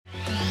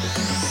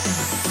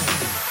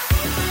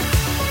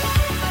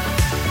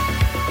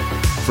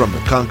From the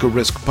Conquer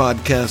Risk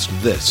podcast,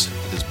 this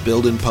is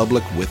Build in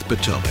Public with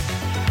Potomac.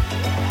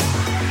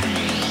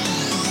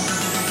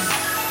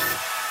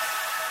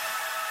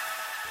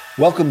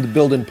 Welcome to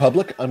Build in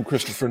Public. I'm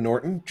Christopher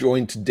Norton,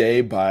 joined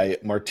today by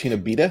Martina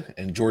Bita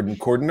and Jordan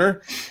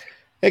Cordner.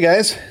 Hey,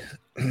 guys.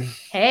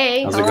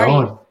 Hey, how's it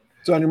going?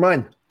 What's on your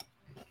mind?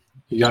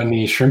 You got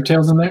any shrimp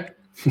tails in there?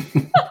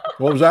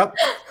 What was that?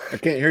 I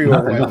can't hear you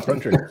over my own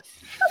country.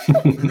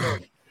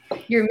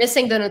 You're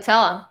missing the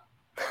Nutella.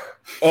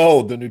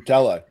 Oh, the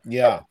Nutella.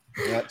 Yeah,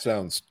 that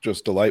sounds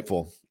just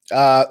delightful.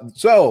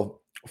 So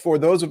for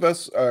those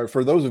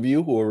of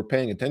you who are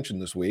paying attention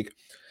this week,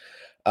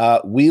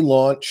 we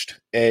launched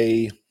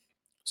a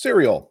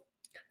cereal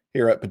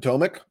here at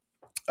Potomac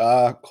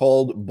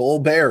called Bull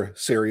Bear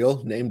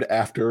cereal, named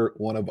after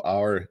one of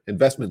our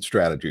investment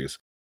strategies.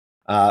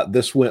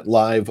 This went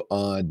live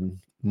on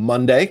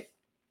Monday.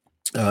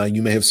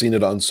 You may have seen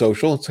it on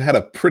social. It's had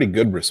a pretty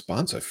good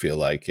response, I feel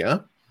like. Yeah,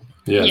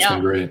 it's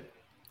been great.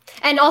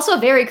 And also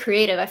very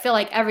creative. I feel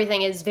like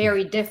everything is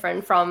very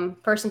different from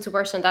person to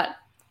person that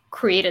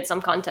created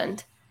some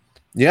content.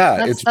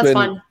 Yeah, that's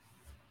fun.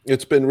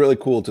 It's been really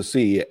cool to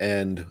see.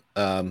 And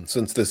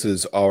since this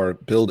is our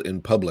Build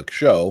in Public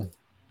show,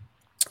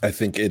 I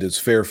think it is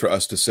fair for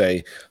us to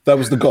say that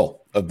was the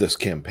goal of this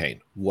campaign,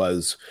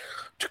 was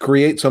to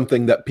create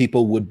something that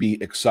people would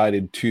be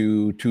excited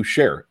to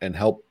share and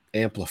help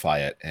amplify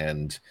it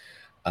and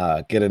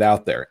get it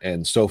out there.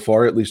 And so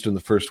far, at least in the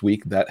first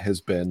week, that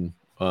has been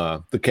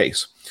the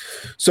case.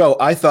 So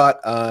I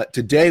thought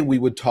today we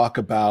would talk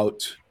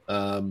about,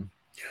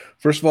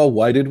 first of all,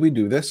 why did we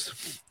do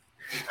this?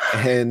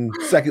 And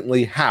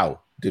secondly,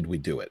 how did we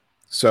do it?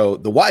 So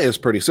the why is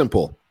pretty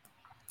simple.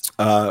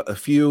 A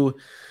few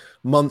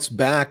months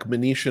back,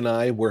 Manish and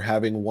I were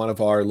having one of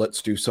our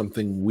let's do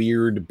something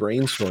weird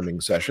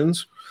brainstorming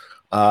sessions,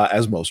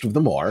 as most of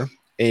them are.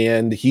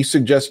 And he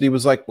suggested, he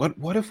was like,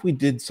 what if we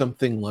did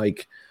something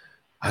like,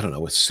 I don't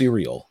know, a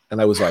cereal? And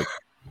I was like,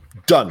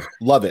 done,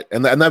 love it.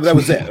 And that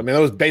was it. I mean, that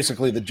was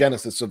basically the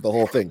genesis of the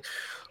whole thing.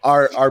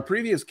 Our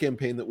previous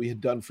campaign that we had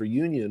done for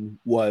Union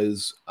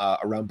was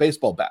around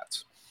baseball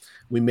bats.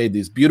 We made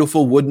these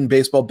beautiful wooden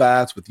baseball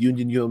bats with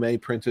Union UMA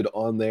printed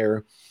on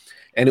there.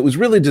 And it was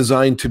really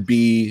designed to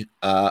be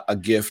a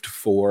gift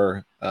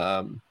for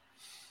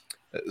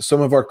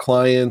some of our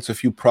clients, a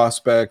few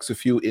prospects, a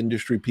few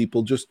industry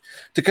people, just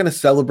to kind of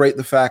celebrate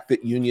the fact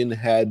that Union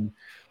had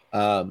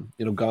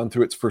gone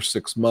through its first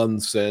 6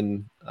 months,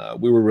 and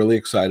we were really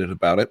excited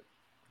about it.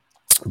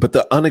 But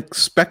the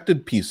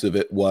unexpected piece of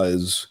it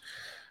was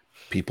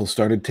people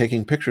started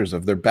taking pictures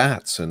of their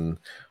bats and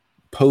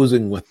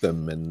posing with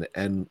them,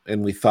 and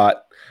we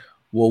thought,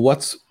 well,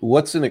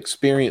 what's an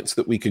experience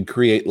that we could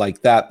create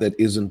like that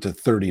isn't a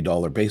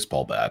 $30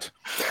 baseball bat?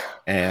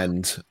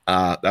 And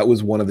that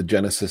was one of the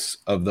genesis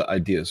of the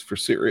ideas for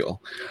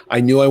cereal.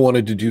 I knew I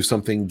wanted to do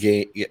something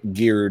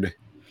geared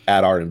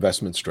at our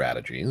investment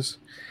strategies.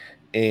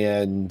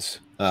 And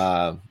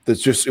it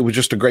was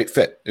just a great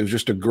fit. It was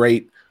just a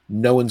great,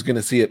 no one's going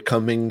to see it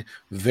coming,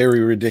 very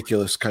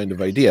ridiculous kind of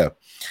idea.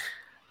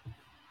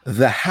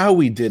 The how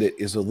we did it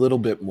is a little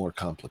bit more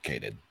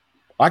complicated.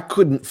 I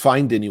couldn't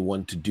find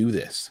anyone to do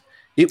this.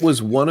 It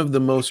was one of the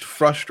most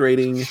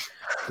frustrating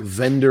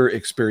vendor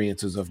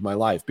experiences of my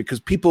life,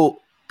 because people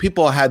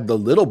had the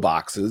little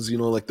boxes,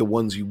 like the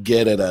ones you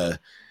get at a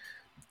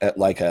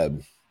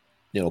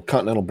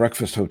continental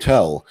breakfast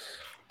hotel.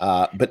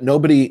 But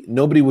nobody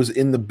was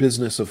in the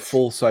business of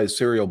full-size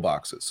cereal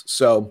boxes.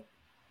 So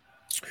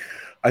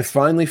I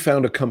finally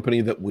found a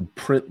company that would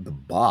print the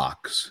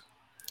box.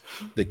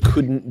 They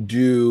couldn't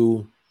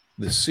do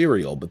the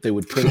cereal, but they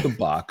would print the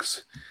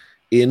box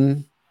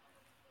in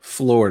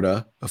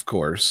Florida, of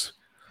course.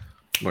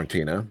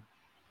 Martina.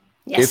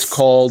 Yes. It's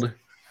called,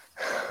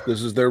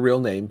 this is their real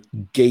name,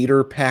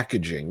 Gator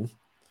Packaging.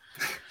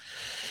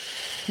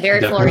 Very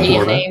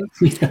Floridian name.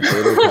 Gator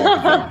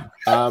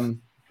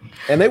Packaging.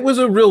 And it was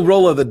a real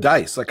roll of the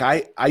dice. Like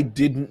I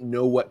didn't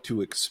know what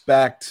to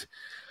expect.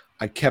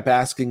 I kept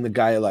asking the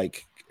guy,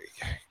 like,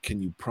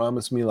 can you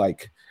promise me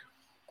like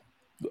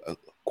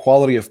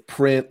quality of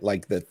print,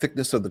 like the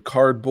thickness of the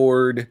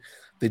cardboard?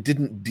 They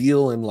didn't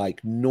deal in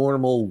like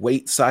normal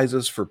weight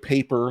sizes for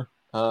paper.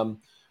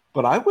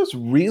 But I was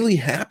really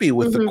happy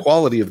with the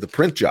quality of the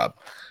print job.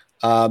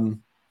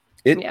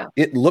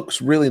 It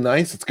looks really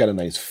nice. It's got a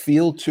nice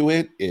feel to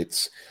it.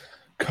 It's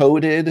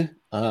coated.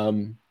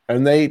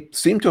 And they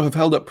seem to have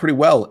held up pretty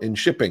well in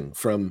shipping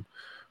from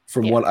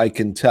what I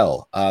can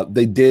tell.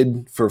 They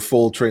did, for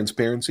full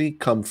transparency,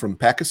 come from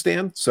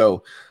Pakistan.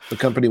 So the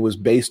company was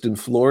based in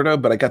Florida,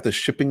 but I got the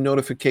shipping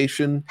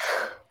notification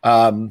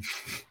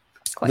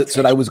that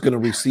said I was going to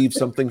receive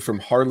something from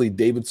Harley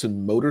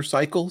Davidson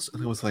Motorcycles.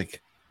 And I was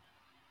like,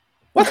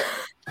 what?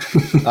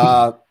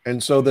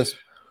 And so this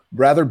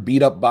rather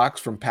beat up box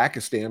from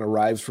Pakistan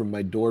arrives from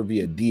my door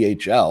via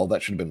DHL.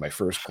 That should have been my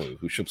first clue.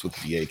 Who ships with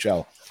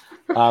DHL?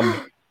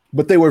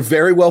 But they were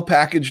very well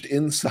packaged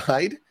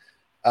inside,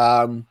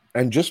 and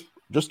just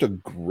a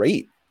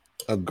great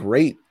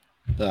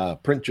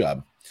print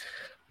job.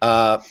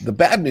 The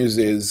bad news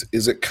is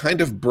it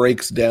kind of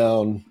breaks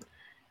down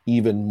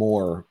even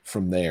more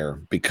from there,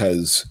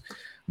 because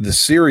the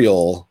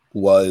cereal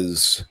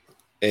was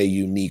a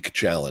unique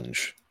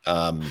challenge.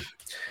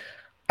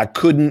 I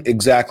couldn't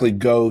exactly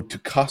go to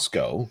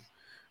Costco,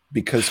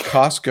 because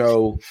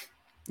Costco,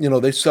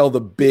 they sell the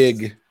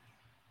big,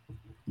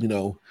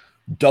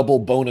 double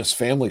bonus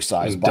family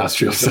size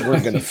boxes that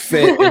weren't going to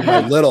fit in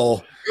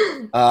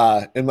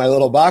my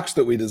little box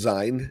that we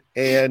designed.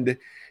 And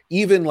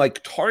even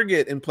like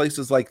Target and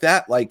places like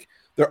that, like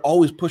they're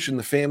always pushing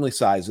the family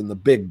size in the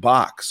big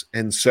box.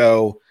 And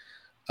so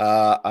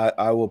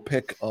I will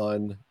pick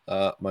on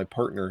my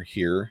partner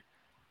here.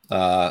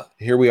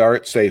 Here we are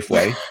at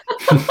Safeway.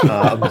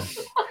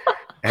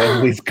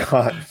 And we've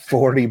got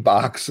 40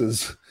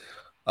 boxes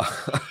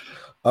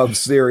of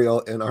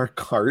cereal in our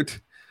cart.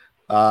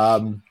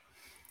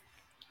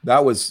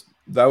 That was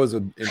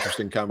an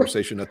interesting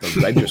conversation at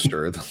the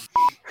register.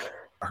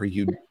 Are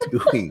you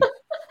doing?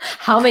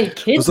 How many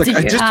kids do you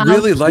have? I just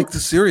really like the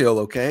cereal,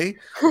 okay?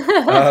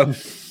 So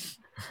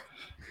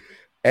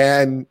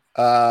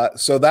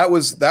that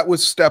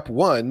was step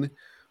one.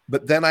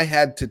 But then I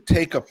had to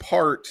take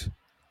apart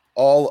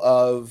all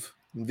of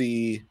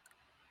the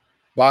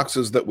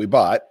boxes that we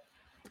bought,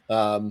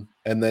 and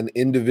then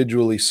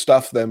individually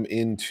stuff them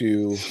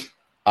into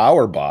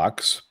our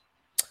box.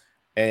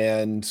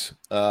 And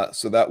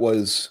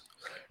so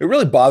it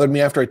really bothered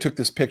me after I took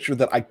this picture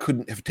that I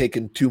couldn't have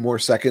taken 2 more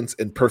seconds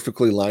and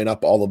perfectly line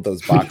up all of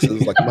those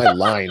boxes. Like my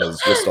line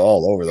is just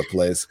all over the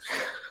place.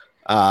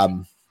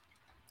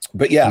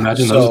 But yeah,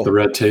 imagine those at the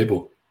red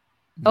table.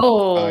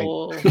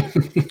 Oh,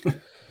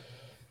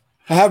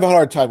 I have a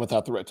hard time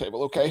without the red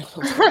table. Okay.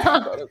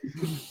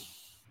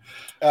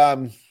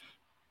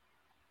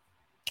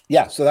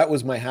 Yeah. So that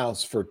was my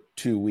house for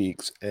 2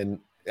 weeks. And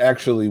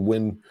actually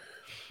when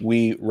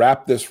we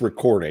wrap this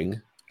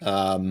recording,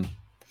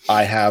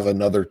 I have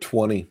another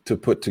 20 to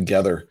put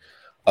together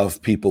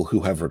of people who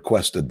have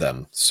requested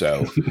them.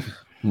 So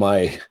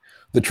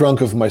the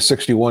trunk of my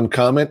 61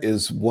 Comet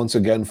is once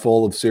again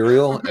full of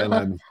cereal, and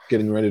I'm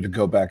getting ready to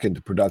go back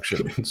into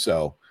production.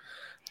 So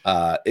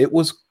it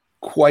was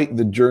quite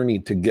the journey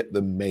to get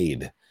them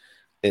made.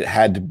 It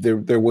had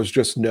to, there was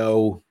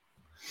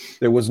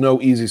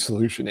no easy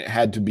solution. It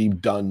had to be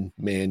done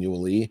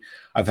manually.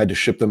 I've had to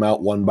ship them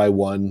out one by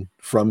one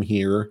from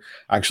here.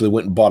 I actually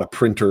went and bought a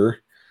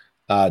printer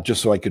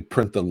just so I could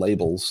print the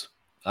labels.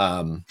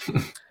 And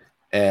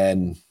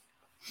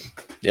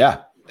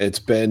yeah, it's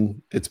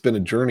been a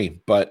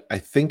journey, but I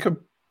think a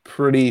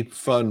pretty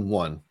fun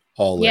one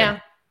all in.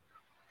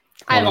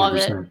 I love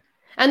it.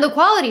 And the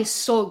quality is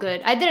so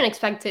good. I didn't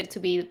expect it to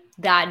be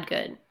that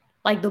good.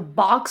 Like the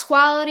box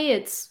quality,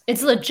 it's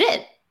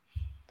legit.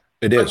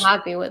 It is. I'm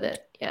happy with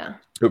it. Yeah.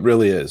 It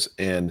really is.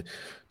 And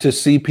to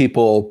see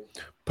people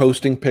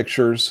posting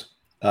pictures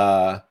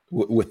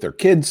with their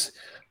kids,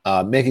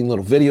 making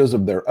little videos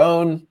of their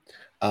own.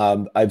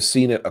 I've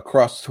seen it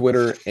across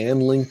Twitter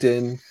and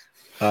LinkedIn.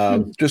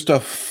 Just a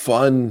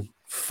fun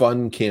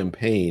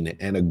campaign,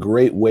 and a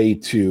great way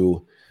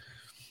to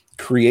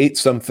create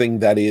something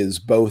that is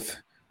both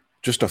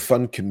just a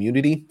fun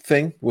community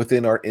thing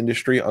within our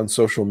industry on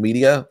social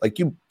media. Like,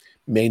 you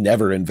may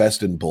never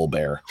invest in Bull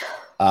Bear,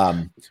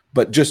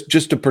 but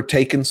just to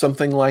partake in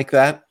something like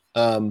that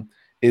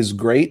is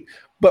great.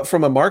 But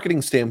from a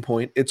marketing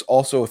standpoint, it's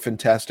also a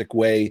fantastic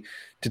way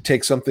to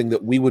take something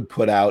that we would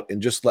put out and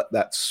just let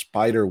that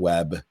spider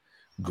web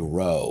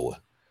grow.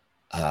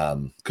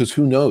 Because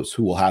who knows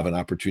who will have an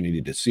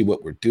opportunity to see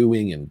what we're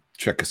doing and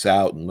check us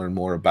out and learn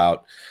more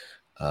about,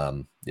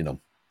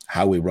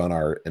 how we run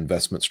our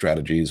investment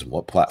strategies and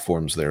what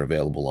platforms they're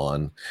available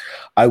on.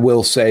 I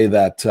will say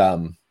that,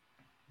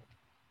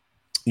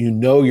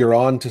 you're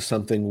on to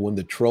something when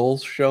the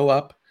trolls show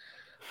up.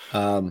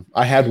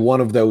 I had one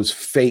of those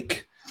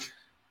fake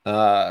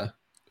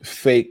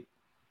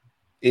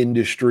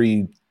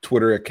industry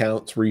Twitter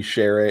accounts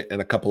reshare it,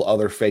 and a couple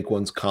other fake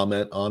ones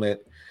comment on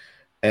it.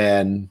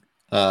 And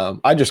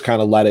I just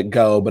kind of let it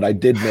go, but I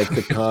did make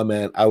the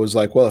comment. I was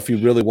like, well, if you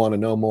really want to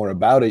know more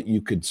about it,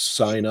 you could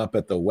sign up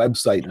at the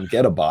website and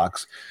get a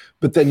box,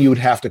 but then you would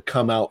have to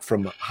come out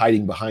from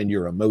hiding behind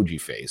your emoji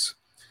face.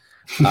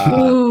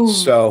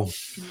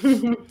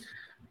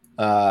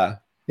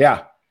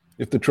 Yeah,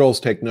 if the trolls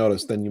take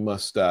notice, then you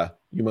must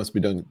be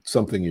doing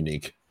something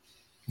unique.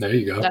 There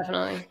you go.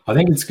 Definitely. I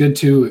think it's good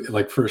too,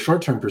 like for a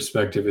short-term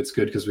perspective, it's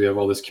good because we have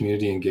all this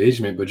community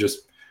engagement, but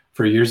just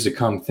for years to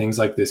come, things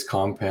like this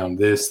compound,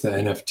 the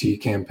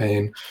NFT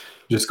campaign,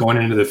 just going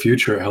into the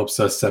future, it helps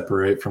us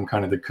separate from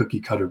kind of the cookie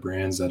cutter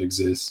brands that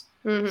exist.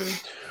 Mm-hmm.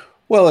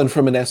 Well, and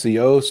from an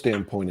SEO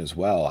standpoint as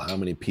well, how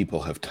many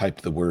people have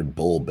typed the word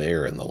Bull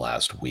Bear in the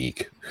last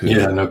week?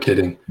 Yeah, no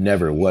kidding.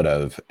 Never would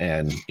have.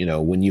 And,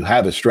 when you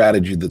have a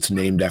strategy that's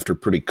named after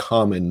pretty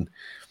common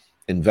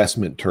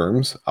investment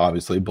terms,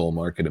 obviously bull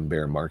market and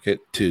bear market,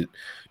 to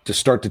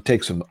start to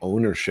take some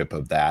ownership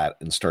of that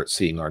and start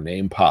seeing our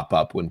name pop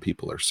up when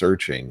people are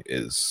searching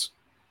is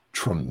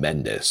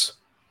tremendous.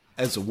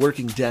 As a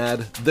working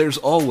dad, there's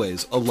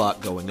always a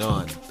lot going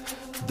on.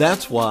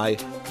 That's why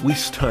we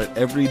start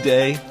every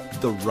day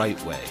the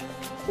right way.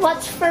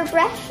 What's for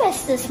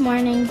breakfast this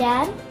morning,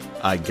 Dad?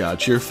 I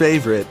got your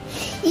favorite.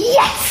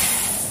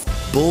 Yes!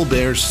 Bull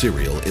Bear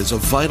cereal is a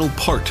vital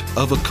part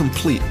of a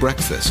complete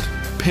breakfast.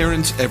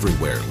 Parents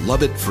everywhere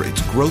love it for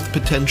its growth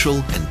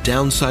potential and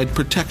downside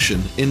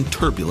protection in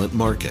turbulent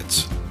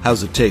markets.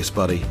 How's it taste,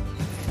 buddy?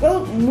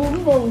 Fruit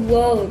move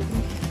alone.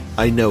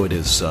 I know it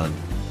is, son.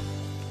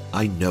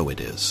 I know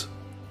it is.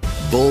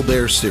 Bull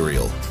Bear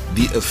cereal,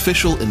 the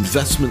official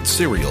investment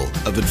cereal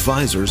of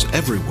advisors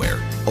everywhere,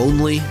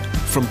 only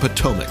from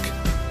Potomac.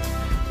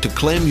 To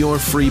claim your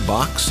free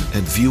box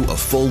and view a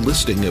full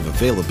listing of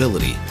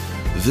availability,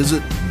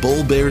 visit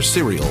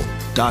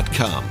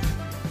bullbearcereal.com.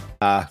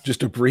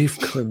 Just a brief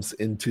glimpse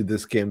into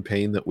this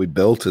campaign that we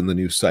built and the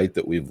new site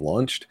that we've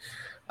launched.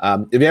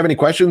 If you have any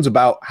questions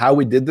about how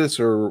we did this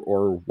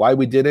or why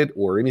we did it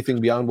or anything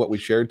beyond what we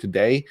shared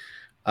today,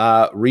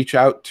 reach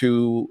out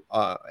to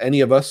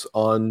any of us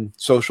on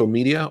social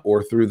media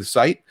or through the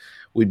site.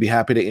 We'd be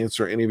happy to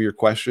answer any of your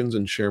questions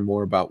and share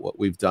more about what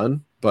we've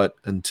done. But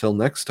until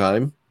next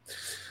time,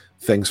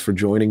 thanks for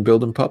joining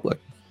Build in Public.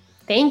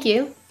 Thank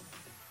you.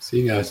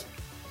 See you guys.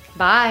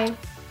 Bye.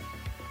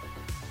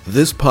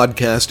 This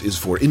podcast is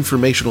for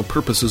informational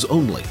purposes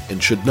only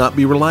and should not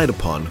be relied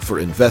upon for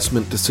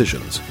investment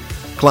decisions.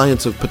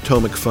 Clients of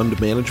Potomac Fund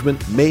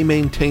Management may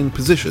maintain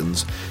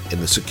positions in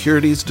the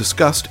securities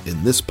discussed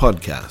in this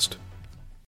podcast.